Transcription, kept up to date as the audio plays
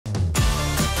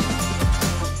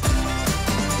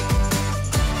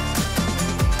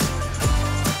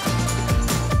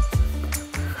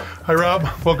Hi, Rob.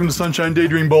 Welcome to Sunshine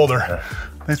Daydream Boulder.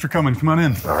 Thanks for coming. Come on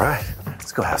in. All right,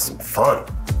 let's go have some fun.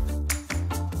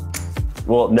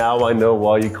 Well, now I know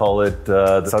why you call it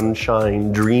the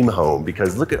Sunshine Dream Home,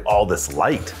 because look at all this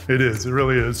light. It is, it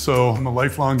really is. So I'm a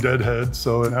lifelong deadhead,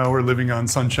 so now we're living on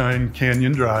Sunshine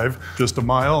Canyon Drive, just a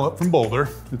mile up from Boulder.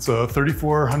 It's a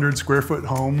 3,400 square foot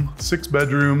home, 6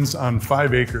 bedrooms on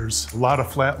 5 acres. A lot of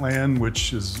flat land,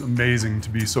 which is amazing to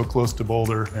be so close to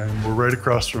Boulder. And we're right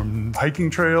across from hiking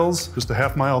trails. Just a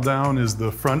half mile down is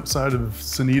the front side of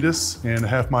Sanitas, and a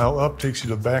half mile up takes you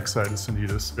to the back side of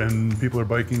Sanitas. And people are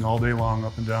biking all day long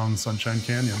up and down Sunshine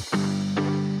Canyon.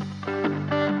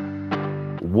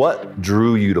 What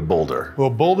drew you to Boulder? Well,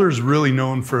 Boulder's really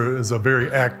known as a very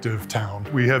active town.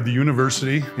 We have the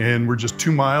university, and we're just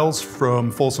 2 miles from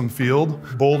Folsom Field.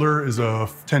 Boulder is a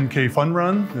 10K fun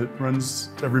run. It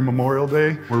runs every Memorial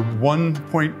Day. We're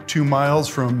 1.2 miles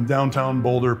from downtown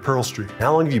Boulder, Pearl Street.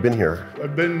 How long have you been here?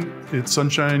 I've been at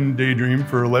Sunshine Daydream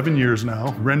for 11 years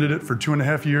now. Rented it for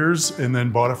 2.5 years and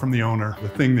then bought it from the owner. The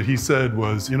thing that he said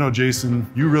was, you know, Jason,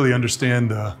 you really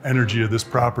understand the energy of this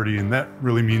property, and that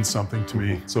really means something to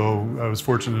me. So I was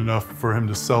fortunate enough for him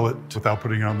to sell it without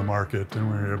putting it on the market, and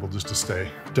we were able just to stay.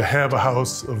 To have a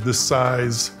house of this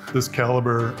size, this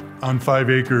caliber, on 5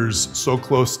 acres so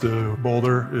close to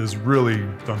Boulder is really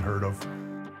unheard of.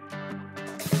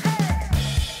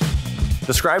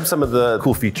 Describe some of the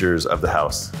cool features of the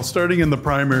house. Starting in the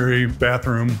primary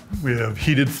bathroom, we have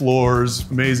heated floors,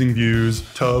 amazing views,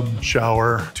 tub,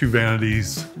 shower, 2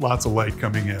 vanities, lots of light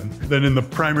coming in. Then in the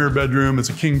primary bedroom, it's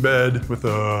a king bed with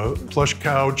a plush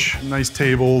couch, nice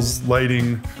tables,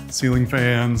 lighting, ceiling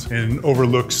fans, and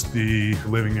overlooks the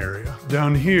living area.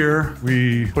 Down here,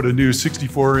 we put a new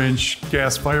 64-inch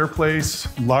gas fireplace,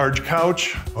 large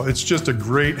couch. It's just a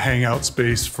great hangout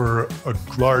space for a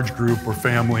large group or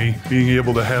family, being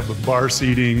able to have the bar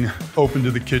seating open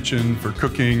to the kitchen for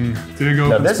cooking. Big open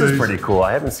now this space. Is pretty cool.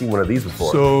 I haven't seen one of these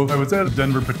before. So I was at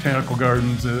Denver Botanical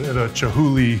Gardens at a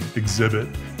Chihuly exhibit,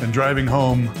 and driving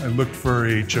home, I looked for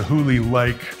a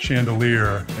Chihuly-like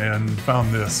chandelier and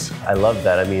found this. I love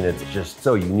that. I mean, it's just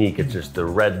so unique. It's just the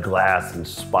red glass and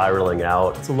spiraling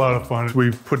out. It's a lot of fun.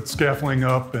 We put scaffolding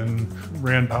up and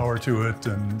ran power to it,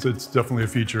 and it's definitely a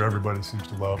feature everybody seems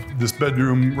to love. This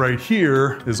bedroom right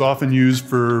here is often used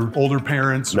for older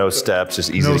parents. No steps, just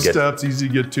easy to get. No steps, easy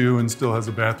to get to, and still has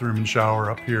a bathroom and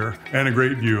shower up here, and a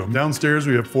great view. Downstairs,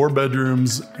 we have 4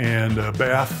 bedrooms and a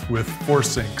bath with 4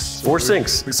 sinks. 4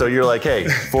 sinks. So you're like, hey,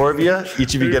 4 of you,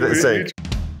 each of you get a sink.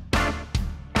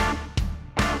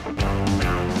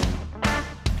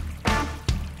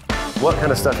 What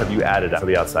kind of stuff have you added to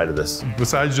the outside of this?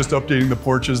 Besides just updating the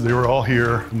porches, they were all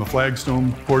here. And the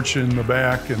flagstone porch in the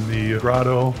back and the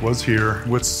grotto was here.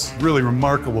 What's really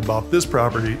remarkable about this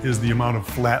property is the amount of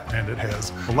flat land it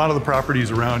has. A lot of the properties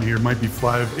around here might be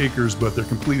 5 acres, but they're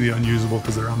completely unusable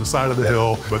because they're on the side of the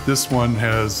hill. But this one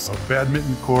has a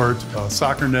badminton court, a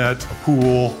soccer net, a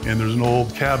pool, and there's an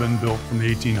old cabin built from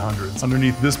the 1800s.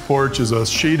 Underneath this porch is a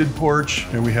shaded porch,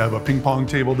 and we have a ping pong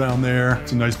table down there.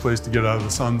 It's a nice place to get out of the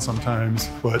sun sometimes.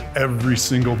 But every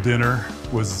single dinner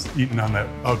was eaten on that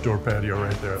outdoor patio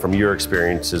right there. From your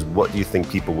experiences, what do you think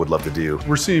people would love to do?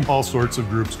 We're seeing all sorts of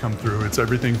groups come through. It's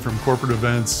everything from corporate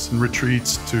events and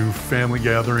retreats to family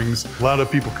gatherings. A lot of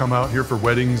people come out here for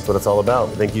weddings. That's what it's all about.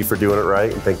 Thank you for doing it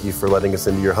right, and thank you for letting us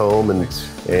into your home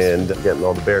and getting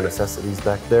all the bare necessities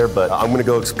back there. But I'm gonna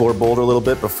go explore Boulder a little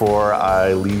bit before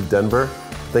I leave Denver.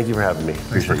 Thank you for having me.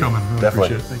 Thanks for coming. Really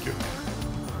Definitely. Appreciate it. Thank you.